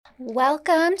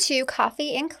Welcome to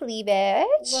Coffee and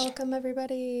Cleavage. Welcome,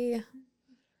 everybody.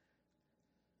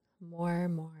 More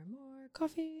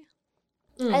coffee.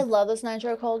 I love this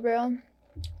nitro cold brew.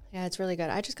 Yeah, it's really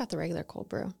good. I just got the regular cold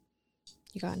brew.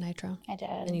 You got nitro. I did.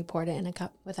 And you poured it in a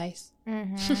cup with ice.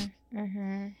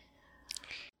 Mm-hmm.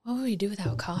 What would we do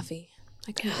without coffee?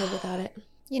 I couldn't live without it.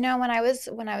 You know, when I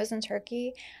was in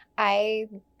Turkey, I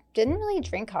didn't really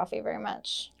drink coffee very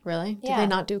much. Really? Yeah. Did they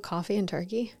not do coffee in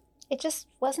Turkey? It just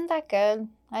wasn't that good.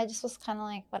 I just was kind of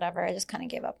like, whatever. I just kind of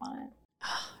gave up on it.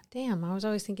 Oh, damn. I was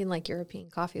always thinking like European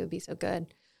coffee would be so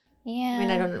good. Yeah. I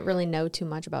mean, I don't really know too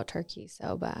much about Turkey,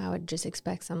 but I would just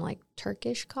expect some like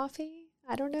Turkish coffee.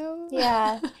 I don't know.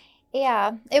 Yeah.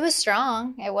 Yeah. It was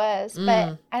strong. It was.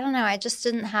 But I don't know. I just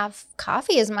didn't have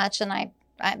coffee as much. And I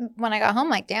when I got home,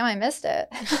 like, damn, I missed it.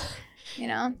 You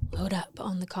know? Load up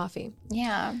on the coffee.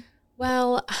 Yeah.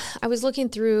 Well, I was looking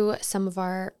through some of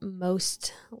our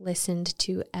most listened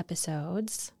to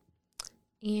episodes,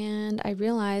 and I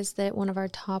realized that one of our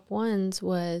top ones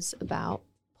was about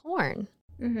porn.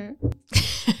 Mm-hmm.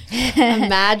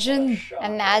 Imagine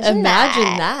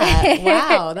that.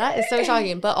 Wow, that is so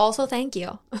shocking, but also thank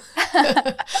you.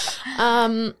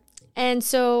 And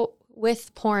so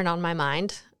with porn on my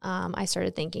mind, I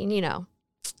started thinking,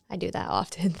 I do that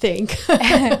often,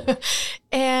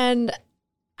 and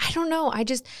I don't know.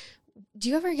 Do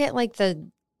you ever get like the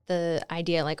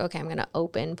idea like, okay, I'm going to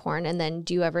open porn, and then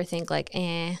do you ever think like,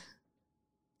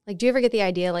 like, do you ever get the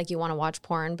idea like you want to watch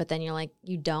porn, but then you're like,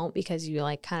 you don't because you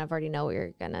like kind of already know what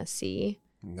you're going to see?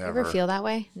 Never. You ever feel that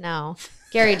way? No.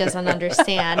 Gary doesn't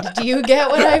understand. Do you get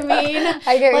what I mean?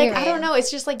 I get what you Like, I mean. don't know.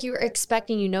 It's just like you're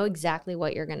expecting, you know exactly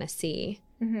what you're going to see.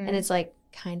 Mm-hmm. And it's like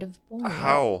kind of boring.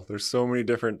 How? There's so many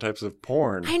different types of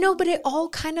porn. I know, but it all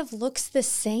kind of looks the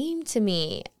same to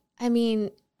me. I mean,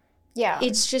 Yeah.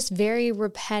 it's just very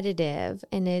repetitive.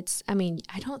 And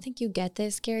I don't think you get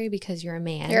this, Gary, because you're a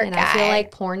man. You're a and I feel guy.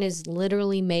 like porn is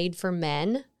literally made for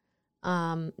men,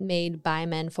 made by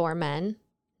men for men.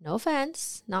 No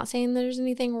offense, not saying there's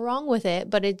anything wrong with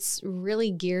it, but it's really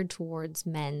geared towards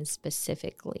men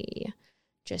specifically.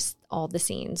 Just all the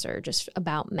scenes are just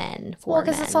about men for men.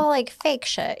 because it's all like fake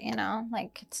shit,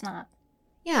 like it's not.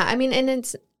 Yeah,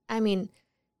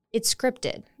 it's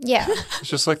scripted. Yeah. It's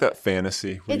just like that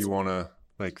fantasy where It's- you want to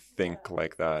like think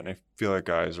like that. And I feel like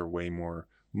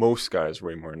most guys are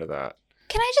way more into that.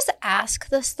 Can I just ask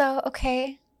this though?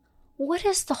 Okay, what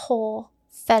is the whole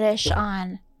fetish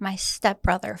on my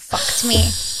stepbrother fucked me?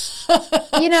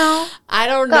 I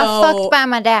don't Got know. fucked by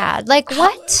my dad. Like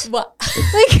what? What?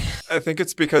 Like I think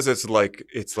it's because it's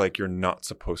like you're not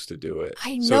supposed to do it.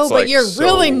 I So know, it's but like you're so-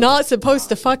 really not supposed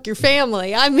to fuck your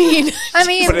family. I mean, I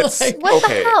mean, But it's like, what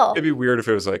okay. the hell? It'd be weird if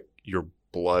it was like your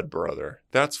blood brother.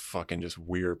 That's fucking just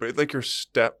weird. But like your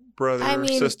step brother I or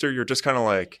mean- sister, you're just kind of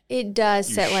like, it does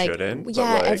You set like, shouldn't, but,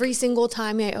 yeah, like- every single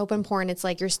time I open porn, it's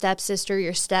like your stepsister,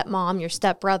 your stepmom, your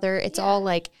stepbrother. It's all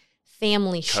like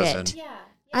family Cousin. shit.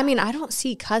 I mean, I don't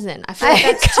see cousin. I feel like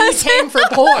that's too tame for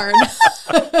porn.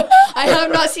 I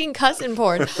have not seen cousin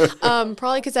porn.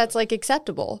 Probably because that's like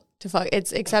acceptable to fuck.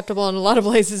 It's acceptable in a lot of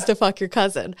places to fuck your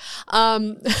cousin.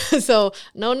 So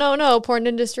no. Porn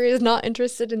industry is not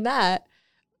interested in that.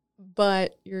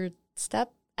 But your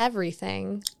step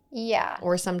everything, yeah.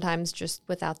 or sometimes just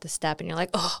without the step, and you're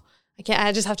like, oh, I can't.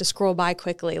 I just have to scroll by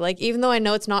quickly. Like even though I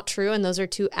know it's not true, and those are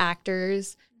two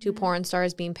actors, two porn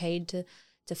stars being paid to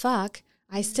fuck.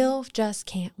 I still just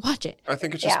can't watch it. I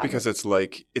think it's just Yeah. because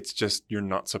it's just you're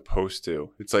not supposed to.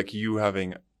 It's like you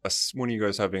having one of you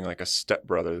guys having like a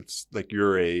stepbrother that's like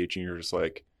your age, and you're just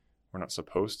like, we're not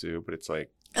supposed to, but it's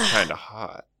like kind of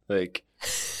hot. Like,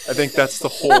 I think that's the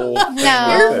whole thing.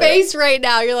 No. Your with it. face right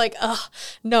now, you're like, oh,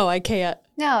 no, I can't.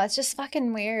 No, it's just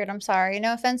fucking weird. I'm sorry.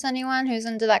 No offense to anyone who's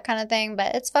into that kind of thing,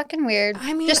 but it's fucking weird.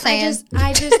 I mean, just saying.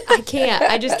 I can't.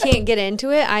 I just can't get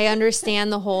into it. I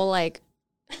understand the whole like,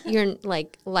 you're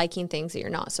like liking things that you're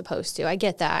not supposed to. I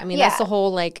get that. I mean, that's Yeah. the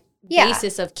whole like Yeah.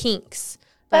 basis of kinks.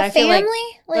 but I feel family,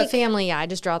 like but family, yeah, I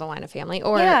just draw the line of family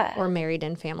or Yeah. or married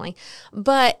in family.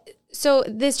 But so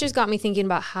this just got me thinking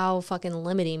about how fucking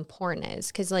limiting porn is,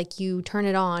 because like you turn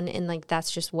it on and like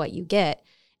that's just what you get.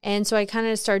 And so I kind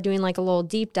of started doing like a little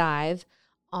deep dive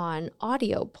on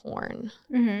audio porn.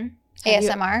 Mm-hmm. Have you-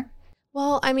 ASMR.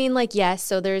 Well, I mean, like, yes,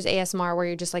 so there's ASMR where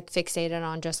you're just like fixated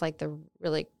on just like the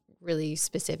really, really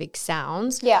specific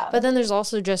sounds. Yeah. But then there's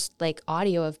also just like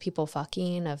audio of people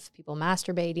fucking, of people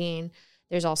masturbating.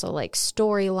 There's also like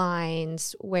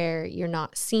storylines where you're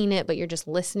not seeing it, but you're just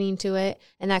listening to it.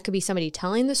 And that could be somebody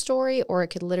telling the story, or it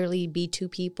could literally be two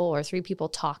people or three people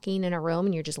talking in a room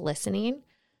and you're just listening.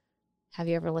 Have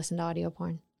you ever listened to audio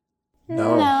porn?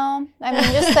 No. I mean,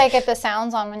 just like if the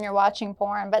sound's on when you're watching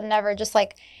porn, but never just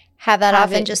like have that Have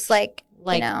off and it, just like,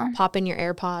 Like you know. pop in your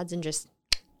AirPods and just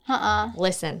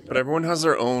listen. But everyone has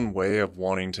their own way of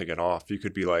wanting to get off. You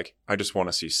could be like, I just want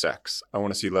to see sex. I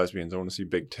want to see lesbians. I want to see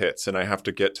big tits. And I have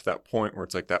to get to that point where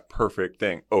it's like that perfect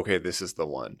thing. Okay, this is the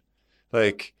one.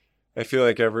 Like, I feel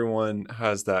like everyone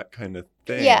has that kind of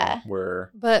thing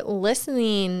where. But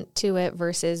listening to it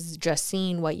versus just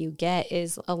seeing what you get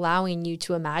is allowing you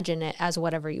to imagine it as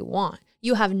whatever you want.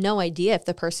 You have no idea if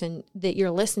the person that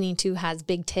you're listening to has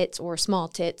big tits or small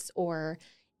tits or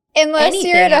Unless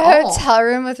you're in a at all. hotel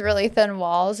room with really thin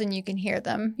walls and you can hear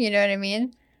them. You know what I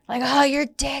mean? Like, oh, your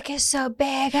dick is so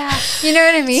big. You know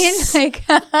what I mean? Like,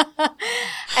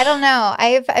 I don't know.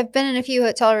 I've been in a few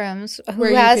hotel rooms. Who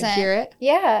where hasn't? you could hear it.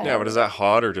 Yeah. Yeah, but is that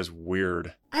hot or just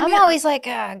weird? I'm always like,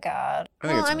 oh, God.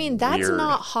 I mean, that's weird.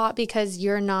 not hot because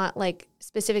you're not like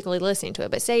specifically listening to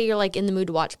it. But say you're like in the mood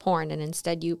to watch porn and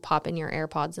instead you pop in your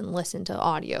AirPods and listen to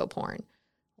audio porn.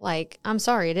 Like, I'm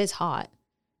sorry, it is hot.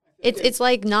 It's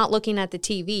like not looking at the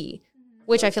TV,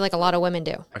 which I feel like a lot of women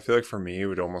do. I feel like for me, it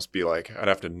would almost be like I'd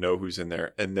have to know who's in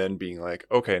there and then being like,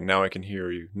 okay, now I can hear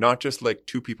you. Not just like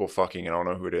two people fucking and I don't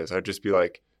know who it is. I'd just be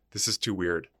like, this is too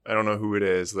weird. I don't know who it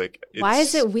is. Like, Why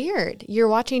is it weird? You're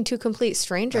watching two complete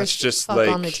strangers That's just fuck like-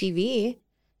 on the TV.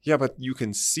 Yeah, but you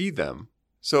can see them.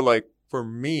 So like for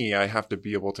me, I have to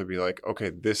be able to be like,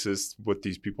 okay, this is what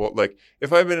these people like.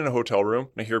 If I've been in a hotel room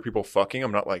and I hear people fucking,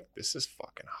 I'm not like, this is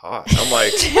fucking hot. I'm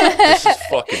like, this is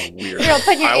fucking weird. You don't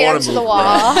put your I ear wanna up to the move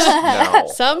wall. rooms now.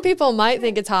 Some people might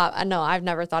think it's hot. No, I've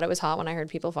never thought it was hot when I heard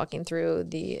people fucking through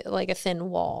like a thin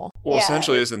wall. Well, Yeah.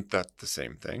 essentially, isn't that the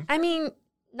same thing? I mean,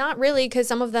 not really, because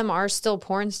some of them are still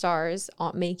porn stars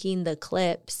making the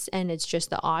clips, and it's just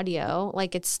the audio.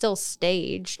 Like, it's still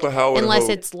staged. But how would Unless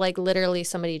it's like literally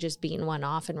somebody just beating one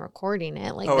off and recording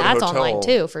it. Like, How would a that's hotel- online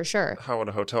too, for sure. How would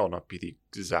a hotel not be the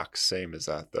exact same as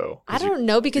that, though? I don't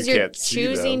know, because you you're can't see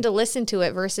choosing them. to listen to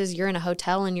it versus you're in a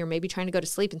hotel and you're maybe trying to go to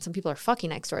sleep and some people are fucking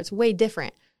next door. It's way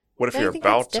different. What if Don't you you're think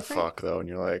that's about to different? fuck, though, and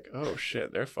you're like, oh,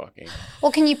 shit, they're fucking.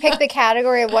 Well, can you pick the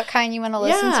category of what kind you want to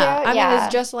listen to? I mean,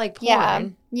 it's just like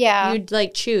porn. Yeah. You'd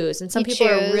like choose, and some You people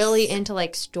are choose. really into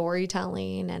like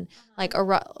storytelling and like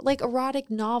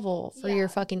erotic novel for your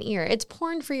fucking ear. It's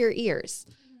porn for your ears.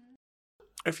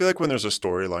 I feel like when there's a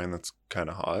storyline that's kind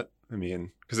of hot, I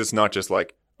mean, because it's not just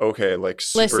like, okay, like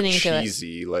super Listening to it.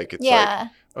 cheesy. Like, it's Yeah. like,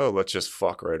 oh, let's just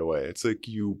fuck right away. It's like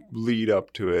you lead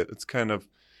up to it. It's kind of,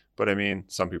 but I mean,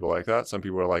 some people like that. Some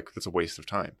people are like, that's a waste of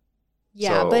time.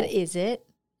 Yeah, but So- is it?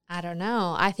 I don't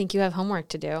know. I think you have homework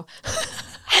to do.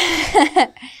 A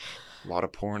lot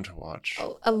of porn to watch.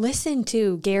 Listen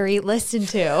to, Gary, listen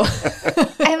to.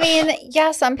 I mean,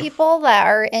 yeah, some people that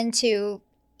are into,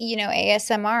 you know,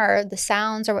 ASMR, the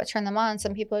sounds are what turn them on.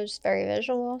 Some people are just very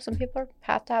visual. Some people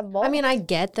have to have both. I mean, I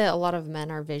get that a lot of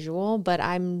men are visual, but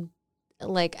I'm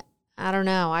like, I don't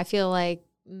know. I feel like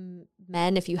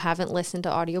men, if you haven't listened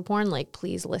to audio porn, like,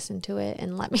 please listen to it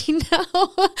and let me know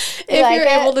if like you're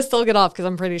it? able to still get off, because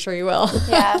I'm pretty sure you will.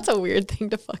 Yeah. That's a weird thing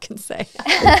to fucking say.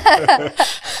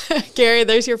 Gary,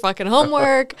 there's your fucking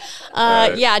homework.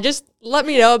 Right. Yeah, just let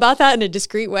me know about that in a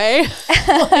discreet way.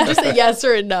 Like, just a yes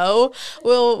or a no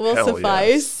will Hell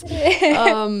suffice.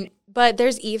 But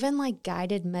there's even like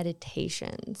guided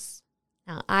meditations.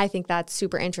 Now, I think that's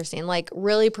super interesting. Like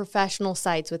really professional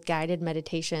sites with guided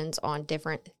meditations on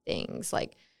different things,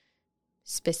 like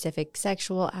specific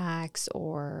sexual acts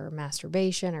or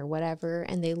masturbation or whatever.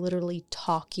 And they literally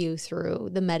talk you through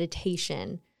the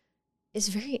meditation. It's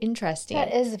very interesting.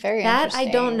 that is very That interesting.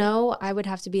 I don't know. I would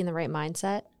have to be in the right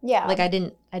mindset. Yeah. Like I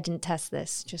didn't test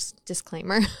this. Just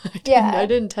disclaimer. Yeah. I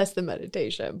didn't test the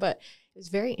meditation, but it was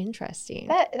very interesting.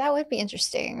 that would be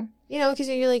interesting. You know, because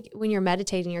you're like, when you're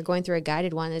meditating, you're going through a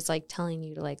guided one. It's like telling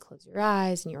you to like close your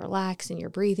eyes and you relax and you're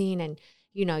breathing and,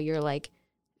 you know, you're like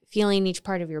feeling each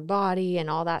part of your body and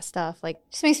all that stuff. Like,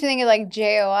 Just makes me think of like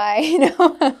JOI, you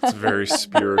know? It's very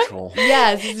spiritual.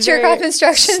 yes, it's Jerk very- off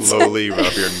instructions. Slowly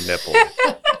rub your nipple.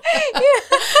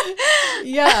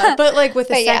 Yeah, but like with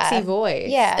a But yeah. sexy voice.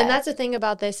 Yeah. And that's the thing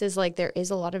about this is like there is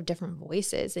a lot of different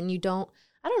voices and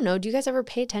I don't know, do you guys ever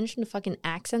pay attention to fucking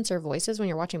accents or voices when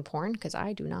you're watching porn? Because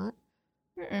I do not.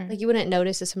 Mm-mm. Like you wouldn't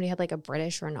notice if somebody had like a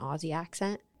British or an Aussie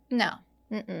accent. No.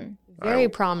 Mm-mm. Very I-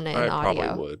 prominent I in audio.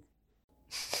 probably would.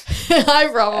 I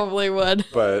probably would.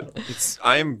 But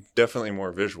I'm definitely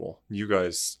more visual. You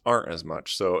guys aren't as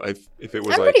much. So if it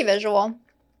was I'm like pretty visual.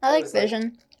 I like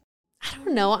vision. I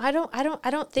don't know. I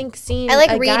don't think seeing I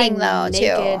like a guy reading, though, too.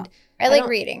 naked, I like don't-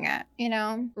 reading it, you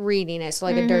know? reading it. So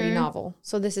like a dirty Mhm. novel.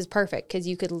 So this is perfect because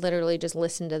you could literally just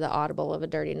listen to the audible of a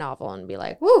dirty novel and be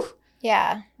like, woo,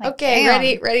 Yeah. Like, Okay,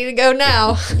 damn. ready to go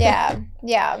now. Yeah.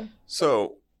 Yeah.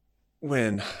 So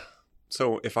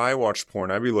if I watched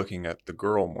porn, I'd be looking at the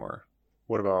girl more.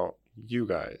 What about you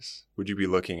guys? Would you be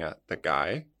looking at the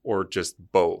guy or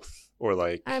just both? Or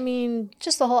like, I mean,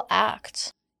 Just the whole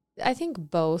act. I think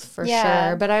both for Yeah.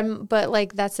 sure. But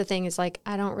like that's the thing is like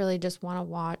I don't really just want to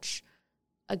watch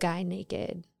a guy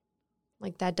naked.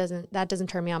 Like that doesn't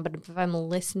turn me on. But if I'm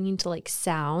listening to like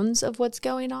sounds of what's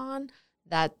going on,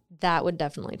 that would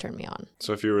definitely turn me on.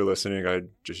 so if you were listening, I'd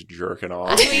just jerking off.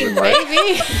 I mean,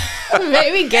 with my-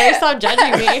 maybe Gary, stop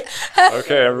judging me.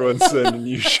 Okay, everyone's sending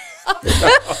you shit.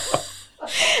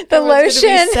 The Everyone's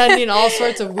gonna be lotion. sending all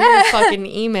sorts of weird fucking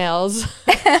emails,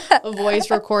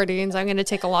 voice recordings. I'm gonna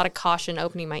take a lot of caution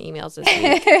opening my emails this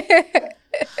week.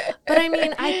 But I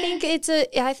mean, I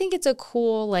think it's a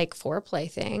cool like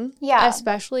foreplay thing. Yeah.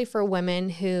 Especially for women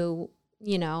who,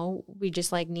 you know, we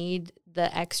just like need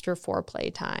the extra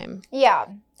foreplay time. Yeah.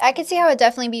 I could see how it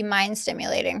definitely be mind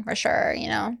stimulating for sure, you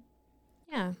know?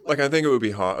 Yeah. Like, I think it would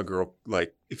be hot, a girl,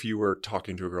 like, if you were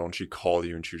talking to a girl and she called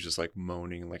you and she was just, like,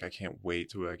 moaning, like, I can't wait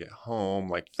till I get home.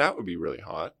 Like, that would be really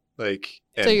hot. Like,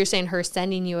 So and, you're saying her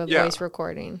sending you a Yeah. voice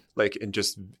recording. like, and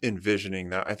just envisioning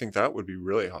that. I think that would be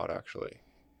really hot, actually.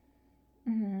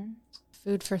 Mm-hmm.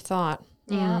 Food for thought.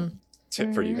 Yeah.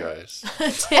 Tip for you guys.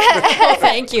 Well,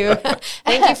 thank you.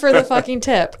 Thank you for the fucking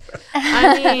tip.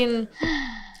 I mean,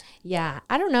 yeah,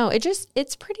 I don't know.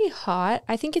 It's pretty hot.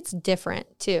 I think it's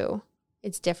different too.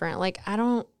 It's different. Like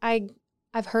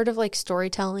I've heard of like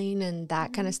storytelling and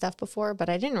that kind of stuff before, but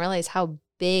I didn't realize how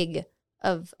big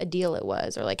of a deal it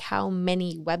was or like how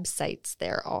many websites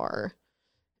there are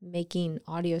making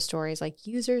audio stories. Like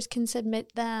users can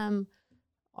submit them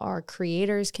or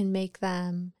creators can make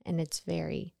them. And it's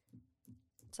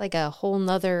like a whole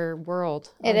nother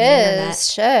world. It on the internet.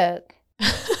 is. Shit.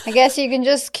 I guess you can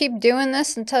just keep doing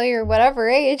this until you're whatever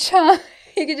age, huh?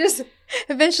 You could just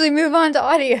eventually move on to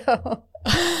audio.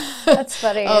 That's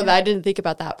funny. Oh, I didn't think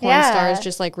about that. Porn Yeah. stars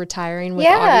just like retiring with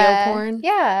audio porn.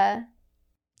 Yeah.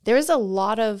 There was a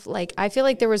lot of like, I feel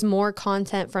like there was more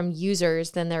content from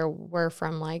users than there were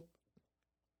from like,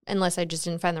 unless I just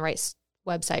didn't find the right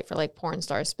website for like porn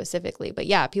stars specifically. But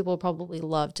yeah, people would probably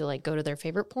love to like go to their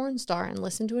favorite porn star and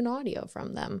listen to an audio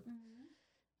from them.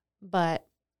 But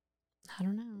I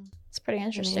don't know. It's pretty An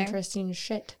interesting. interesting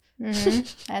shit.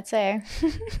 Mm-hmm. I'd say.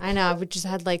 I know. We just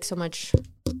had like so much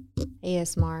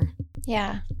ASMR.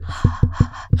 Yeah.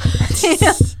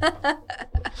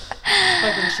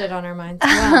 Fucking shit on our minds.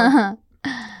 Wow.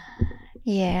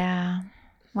 Yeah.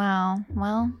 Wow.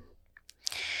 Well,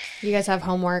 You guys have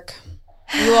homework.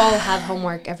 You all have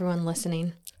homework, everyone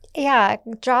listening. yeah.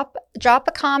 Drop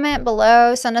a comment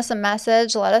below. Send us a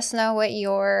message. Let us know what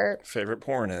your Favorite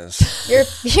porn is.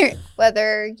 your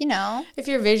whether you know. If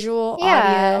you're visual,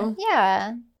 Yeah. audio,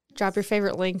 Yeah. drop your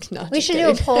favorite link. No, We just should do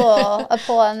a kidding.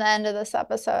 poll on the end of this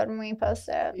episode when we post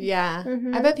it. Yeah.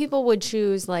 Mhm. I bet people would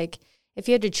choose, like, if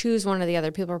you had to choose one or the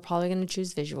other, people are probably going to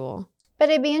choose visual. But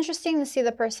it'd be interesting to see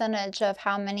the percentage of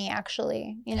how many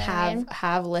actually, you know, what I mean?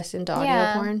 Have listened to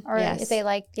audio porn. Or yes. if they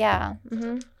like, yeah.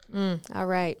 Mm-hmm. All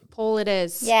right. Poll it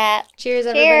is. Yeah. Cheers,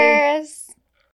 everybody. Cheers.